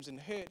wounds and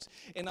hurts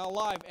in our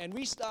life, and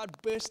we start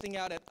bursting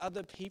out at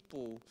other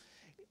people,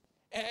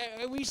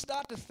 and we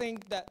start to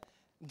think that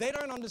they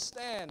don't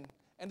understand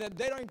and that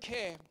they don't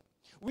care.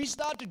 We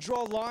start to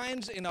draw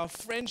lines in our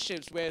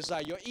friendships where it's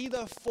like, you're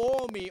either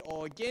for me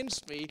or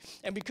against me,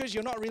 and because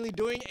you're not really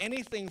doing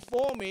anything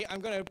for me,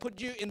 I'm going to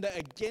put you in the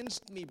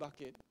against me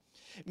bucket.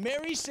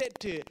 Mary said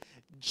to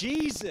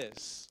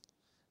Jesus,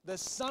 the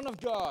Son of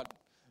God,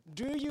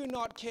 do you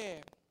not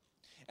care?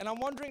 And I'm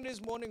wondering this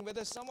morning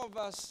whether some of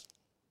us,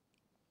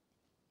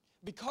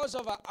 because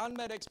of our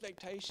unmet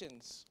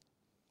expectations,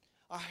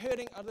 are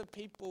hurting other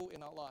people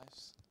in our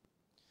lives.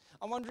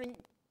 I'm wondering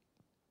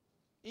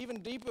even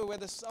deeper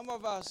whether some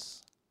of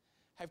us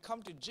have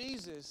come to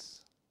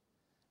Jesus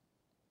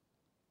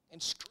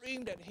and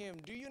screamed at him,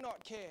 do you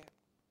not care?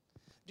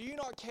 Do you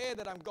not care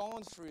that I'm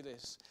going through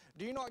this?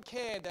 Do you not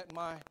care that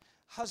my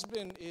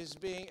husband is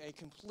being a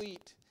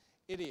complete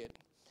idiot?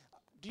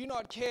 Do you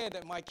not care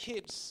that my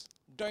kids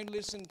don't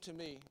listen to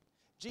me?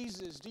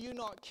 Jesus, do you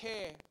not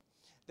care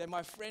that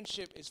my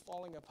friendship is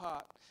falling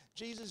apart?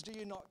 Jesus, do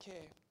you not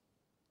care?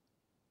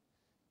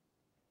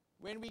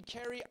 When we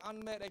carry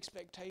unmet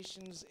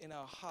expectations in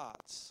our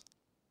hearts,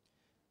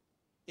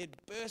 it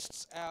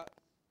bursts out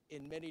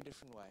in many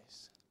different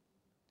ways.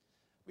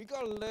 We've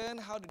got to learn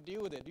how to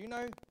deal with it. Do you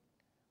know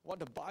what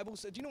the Bible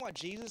says? Do you know what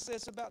Jesus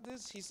says about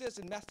this? He says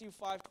in Matthew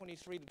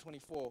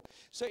 5:23-24,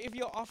 so if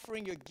you're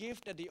offering your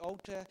gift at the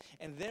altar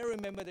and there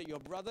remember that your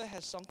brother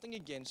has something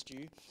against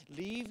you,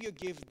 leave your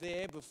gift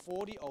there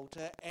before the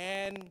altar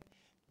and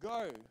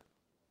go.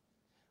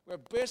 We're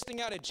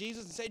bursting out at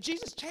Jesus and say,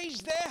 Jesus, change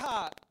their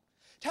heart.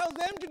 Tell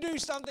them to do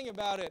something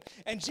about it.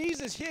 And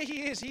Jesus, here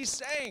he is, he's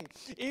saying,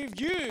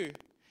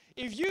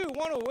 if you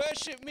want to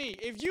worship me,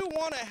 if you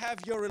want to have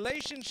your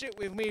relationship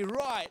with me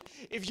right,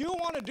 if you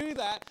want to do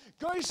that,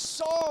 go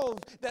solve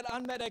that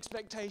unmet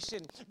expectation.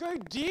 Go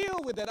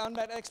deal with that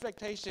unmet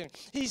expectation.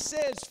 He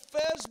says,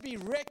 first be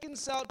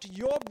reconciled to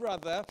your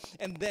brother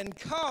and then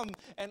come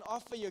and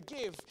offer your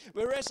gift.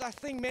 Whereas I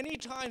think many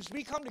times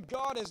we come to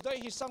God as though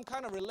he's some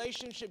kind of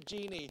relationship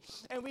genie.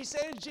 And we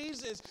say to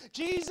Jesus,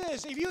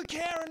 Jesus, if you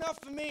care enough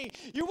for me,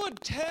 you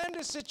would turn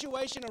the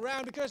situation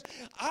around because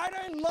I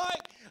don't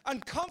like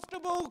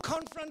uncomfortable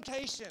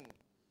confrontation.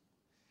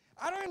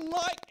 I don't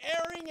like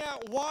airing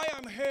out why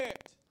I'm hurt.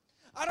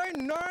 I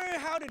don't know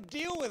how to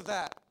deal with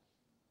that.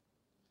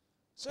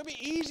 So it'd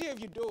be easier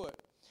if you do it.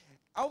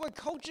 Our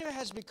culture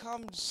has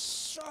become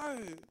so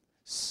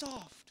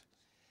soft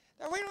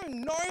that we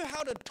don't know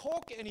how to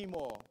talk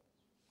anymore.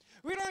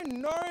 We don't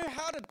know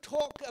how to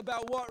talk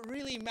about what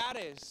really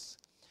matters.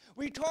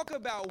 We talk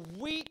about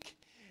weak,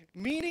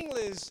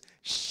 meaningless,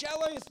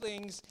 shallow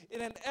things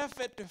in an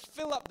effort to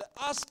fill up the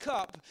us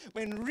cup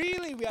when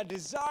really we are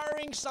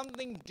desiring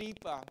something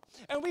deeper.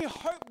 And we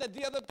hope that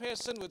the other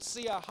person would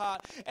see our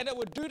heart and it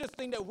would do the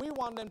thing that we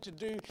want them to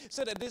do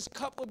so that this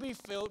cup will be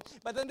filled,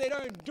 but then they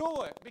don't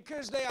do it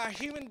because they are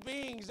human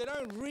beings. They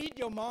don't read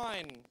your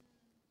mind.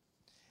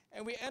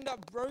 And we end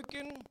up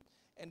broken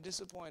and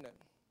disappointed.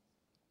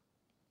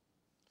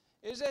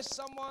 Is there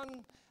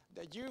someone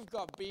that you've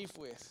got beef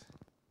with?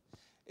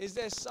 Is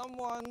there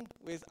someone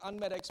with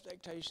unmet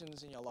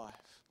expectations in your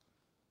life?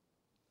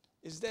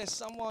 Is there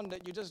someone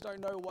that you just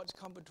don't know what's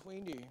come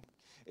between you?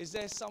 Is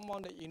there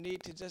someone that you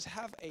need to just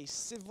have a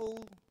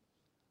civil,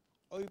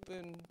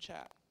 open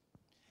chat?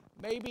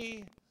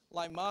 Maybe,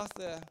 like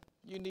Martha,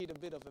 you need a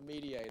bit of a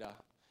mediator.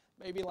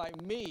 Maybe like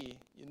me,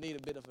 you need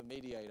a bit of a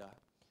mediator.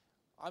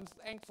 I'm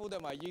thankful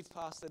that my youth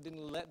pastor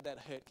didn't let that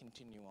hurt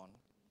continue on.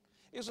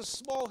 It was a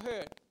small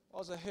hurt. It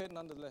was a hurt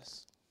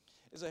nonetheless.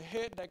 It's a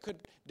hurt that could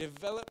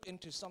develop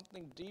into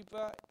something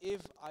deeper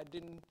if I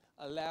didn't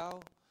allow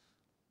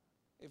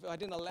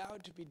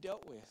it to be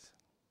dealt with.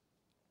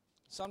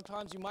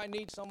 Sometimes you might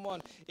need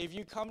someone, if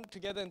you come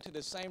together into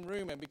the same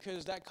room and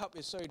because that cup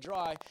is so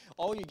dry,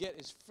 all you get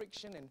is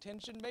friction and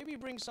tension, maybe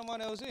bring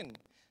someone else in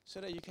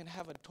so that you can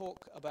have a talk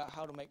about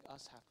how to make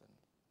us happen.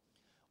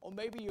 Or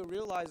maybe you're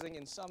realizing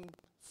in some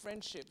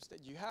friendships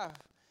that you have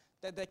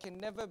that there can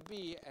never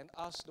be an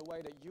us the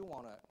way that you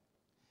want it.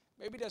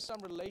 Maybe there's some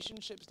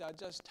relationships that are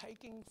just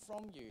taking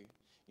from you.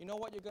 You know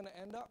what you're going to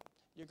end up?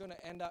 You're going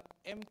to end up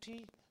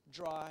empty,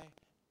 dry,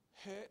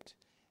 hurt,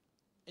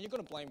 and you're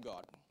going to blame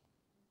God.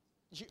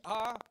 You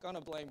are going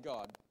to blame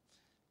God.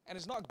 And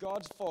it's not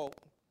God's fault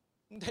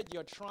that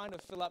you're trying to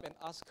fill up an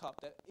us cup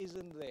that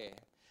isn't there,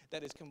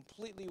 that is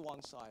completely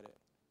one-sided.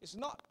 It's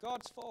not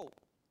God's fault.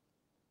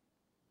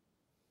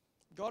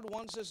 God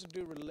wants us to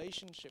do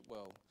relationship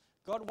well.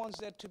 God wants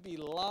there to be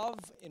love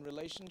in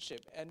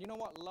relationship. And you know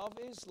what love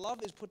is?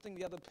 Love is putting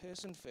the other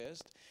person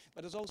first,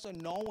 but it's also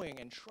knowing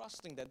and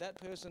trusting that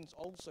that person's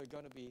also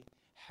going to be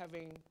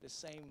having the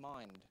same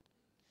mind.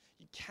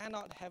 You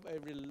cannot have a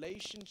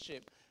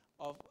relationship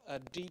of a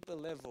deeper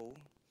level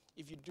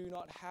if you do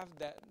not have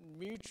that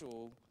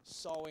mutual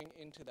sowing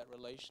into that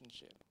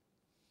relationship.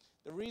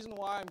 The reason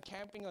why I'm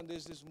camping on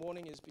this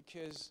morning is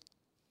because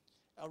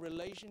our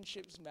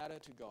relationships matter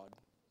to God.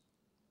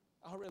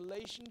 Our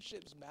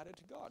relationships matter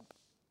to God.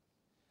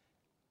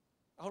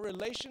 Our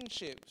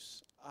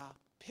relationships are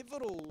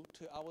pivotal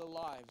to our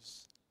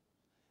lives.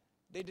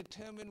 They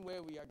determine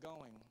where we are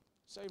going.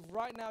 So if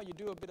right now you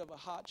do a bit of a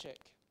heart check,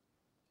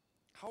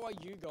 how are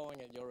you going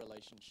at your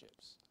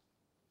relationships?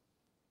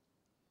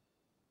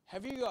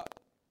 Have you got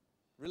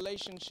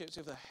relationships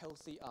with a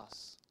healthy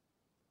us?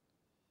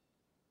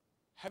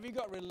 Have you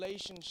got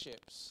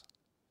relationships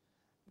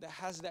that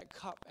has that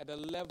cup at a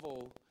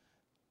level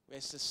where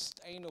it's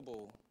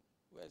sustainable,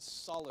 where it's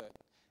solid?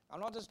 I'm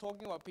not just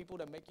talking about people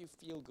that make you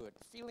feel good.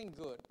 Feeling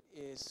good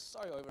is so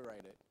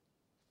overrated.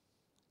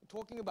 I'm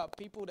talking about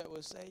people that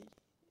will say,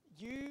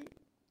 you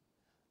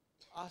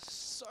are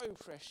so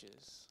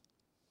precious.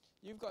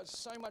 You've got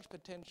so much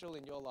potential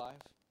in your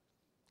life,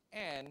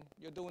 and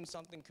you're doing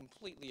something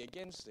completely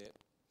against it.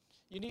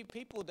 You need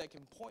people that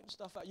can point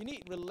stuff out. You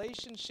need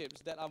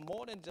relationships that are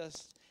more than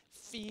just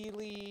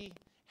feely,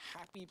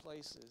 happy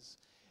places.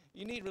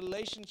 You need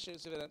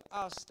relationships with an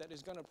us that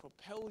is going to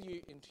propel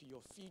you into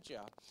your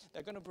future.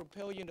 They're going to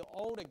propel you into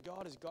all that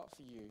God has got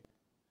for you.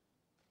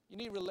 You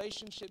need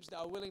relationships that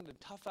are willing to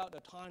tough out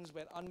the times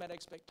when unmet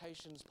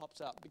expectations pops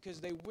up,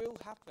 because they will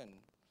happen.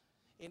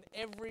 In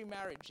every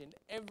marriage, in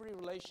every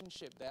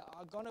relationship, there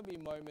are going to be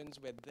moments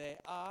where there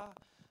are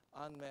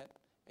unmet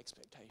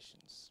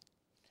expectations.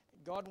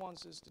 God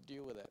wants us to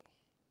deal with it.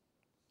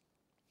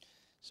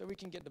 So we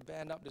can get the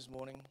band up this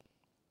morning.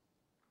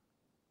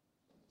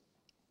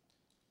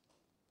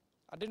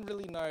 I didn't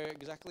really know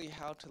exactly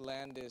how to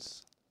land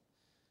this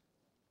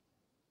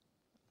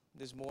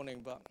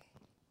morning, but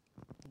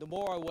the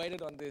more I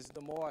waited on this,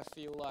 the more I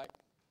feel like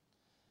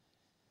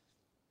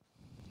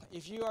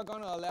if you are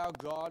going to allow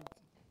God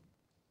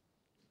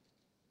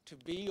to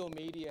be your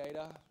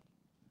mediator,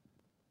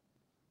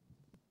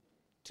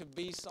 to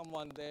be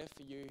someone there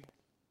for you,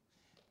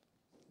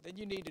 then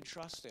you need to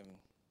trust Him.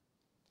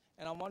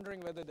 And I'm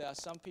wondering whether there are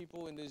some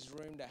people in this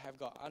room that have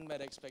got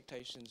unmet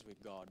expectations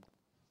with God.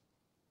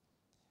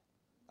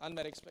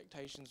 Unmet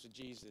expectations with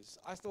Jesus.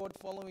 I thought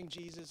following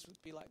Jesus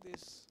would be like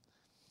this,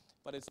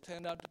 but it's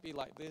turned out to be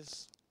like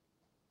this,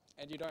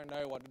 and you don't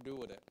know what to do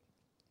with it.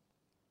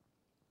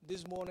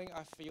 This morning,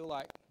 I feel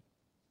like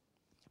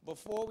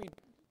before we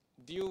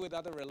deal with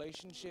other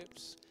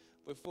relationships,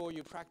 before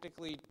you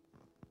practically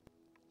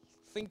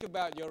think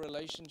about your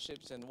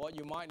relationships and what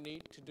you might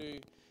need to do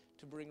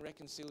to bring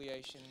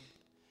reconciliation,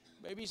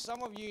 maybe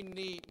some of you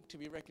need to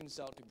be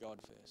reconciled to God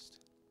first.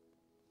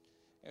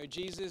 You know,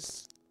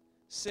 Jesus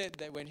said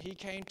that when He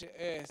came to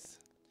earth,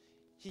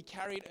 He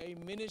carried a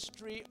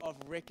ministry of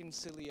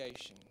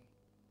reconciliation,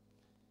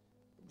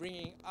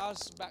 bringing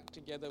us back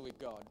together with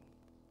God.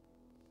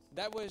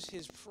 That was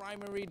His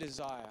primary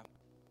desire.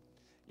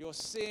 your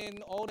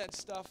sin, all that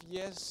stuff.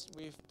 Yes,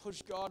 we've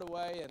pushed God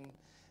away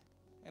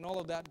and all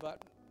of that,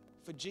 but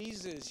for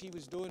Jesus, he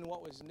was doing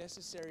what was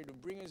necessary to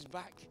bring us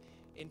back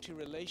into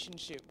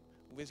relationship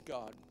with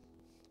God.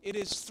 It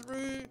is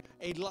through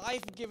a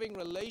life-giving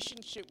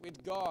relationship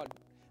with God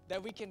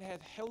that we can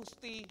have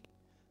healthy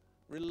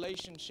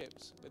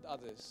relationships with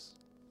others.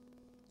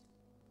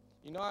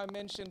 You know, I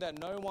mentioned that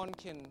no one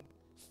can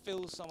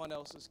fill someone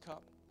else's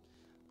cup.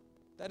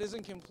 That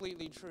isn't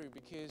completely true,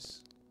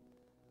 because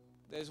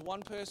there's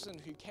one person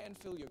who can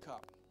fill your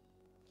cup,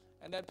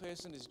 and that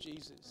person is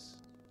Jesus.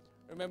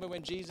 Remember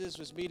when Jesus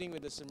was meeting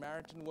with the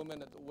Samaritan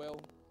woman at the well,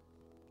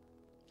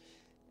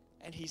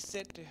 and he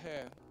said to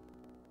her,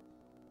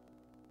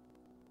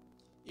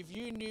 if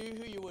you knew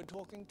who you were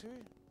talking to,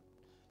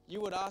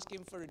 you would ask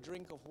him for a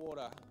drink of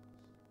water,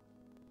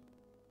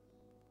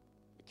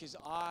 because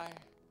I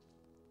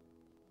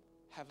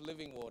have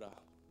living water.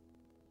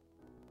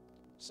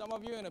 Some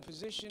of you are in a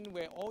position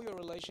where all your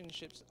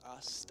relationships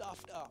are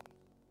stuffed up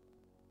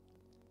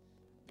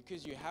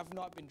because you have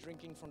not been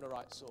drinking from the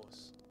right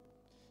source.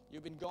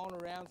 You've been going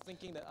around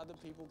thinking that other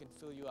people can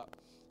fill you up.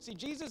 See,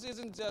 Jesus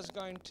isn't just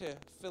going to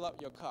fill up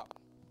your cup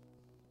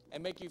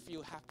and make you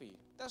feel happy.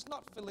 That's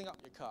not filling up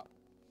your cup.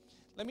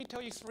 Let me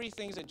tell you 3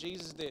 things that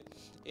Jesus did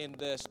in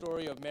the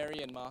story of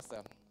Mary and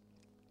Martha.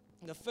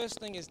 The first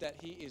thing is that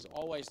he is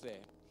always there.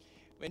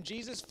 When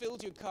Jesus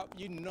fills your cup,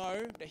 you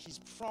know that he's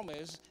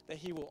promised that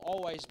he will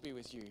always be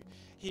with you.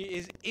 He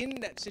is in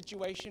that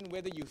situation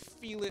whether you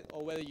feel it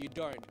or whether you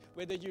don't.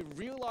 Whether you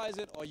realize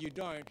it or you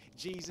don't,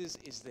 Jesus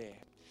is there.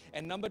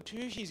 And number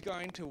 2, he's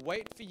going to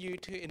wait for you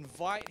to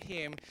invite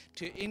him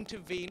to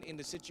intervene in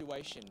the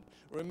situation.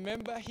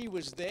 Remember, he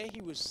was there,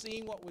 he was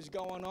seeing what was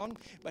going on,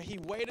 but he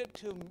waited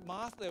till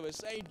Martha would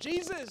say,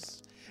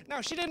 Jesus!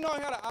 Now, she didn't know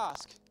how to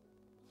ask.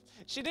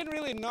 She didn't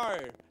really know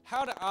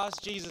how to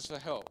ask Jesus for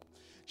help.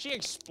 She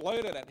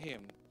exploded at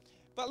him.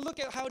 But look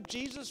at how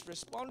Jesus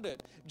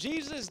responded.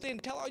 Jesus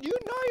didn't tell her, you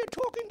know you're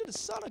talking to the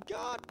Son of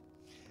God.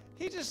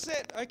 He just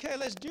said, okay,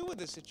 let's deal with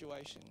this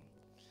situation.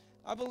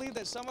 I believe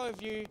that some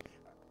of you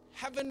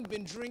haven't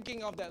been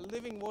drinking of that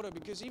living water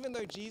because even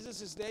though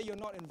Jesus is there, you're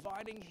not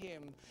inviting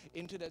him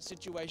into that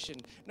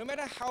situation. No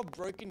matter how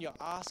broken your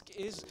ask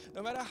is,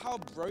 no matter how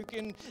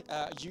broken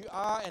you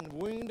are and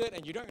wounded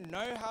and you don't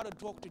know how to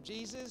talk to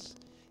Jesus,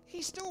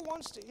 he still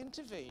wants to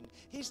intervene.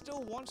 He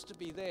still wants to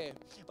be there.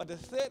 But the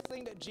third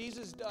thing that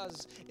Jesus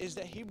does is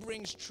that he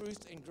brings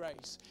truth and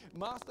grace.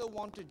 Martha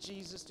wanted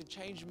Jesus to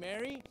change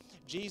Mary.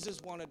 Jesus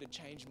wanted to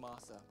change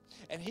Martha.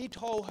 And he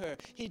told her,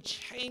 he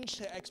changed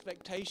her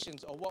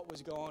expectations of what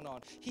was going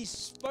on. He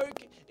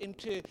spoke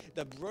into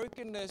the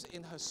brokenness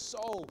in her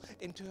soul,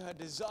 into her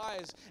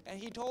desires. And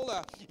he told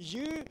her,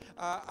 you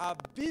are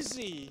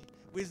busy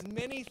with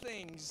many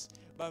things,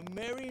 but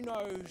Mary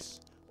knows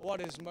what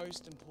is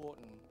most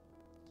important.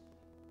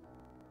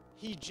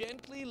 He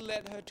gently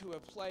led her to a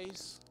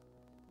place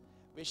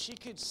where she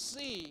could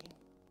see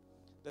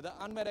that the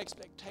unmet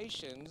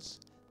expectations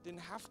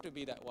didn't have to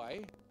be that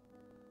way.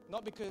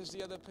 Not because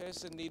the other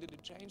person needed to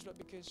change, but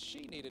because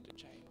she needed to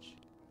change.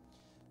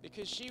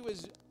 Because she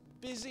was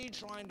busy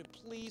trying to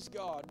please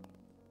God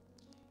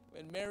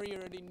when Mary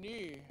already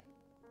knew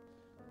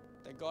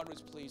that God was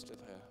pleased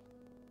with her.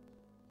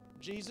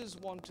 Jesus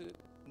wanted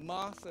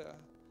Martha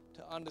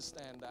to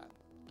understand that.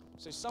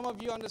 So some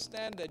of you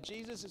understand that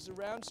Jesus is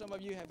around. Some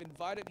of you have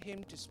invited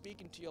him to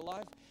speak into your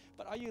life.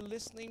 But are you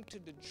listening to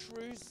the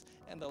truth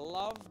and the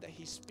love that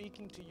he's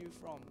speaking to you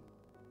from?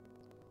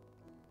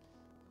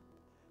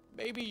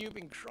 Maybe you've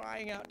been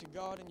crying out to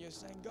God and you're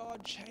saying,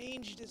 God,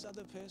 change this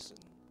other person.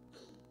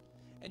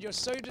 And you're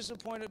so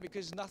disappointed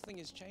because nothing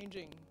is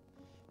changing.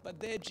 But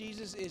there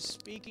Jesus is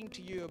speaking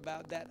to you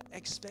about that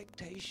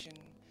expectation,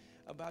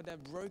 about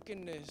that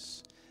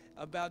brokenness,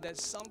 about that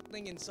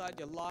something inside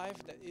your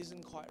life that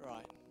isn't quite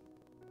right.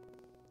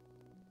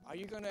 Are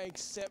you going to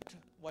accept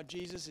what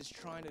Jesus is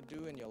trying to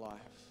do in your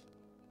life?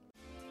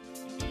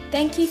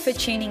 Thank you for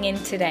tuning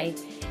in today.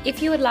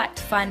 If you would like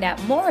to find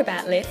out more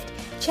about Lift,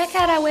 check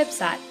out our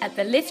website at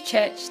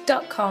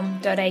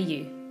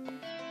theliftchurch.com.au.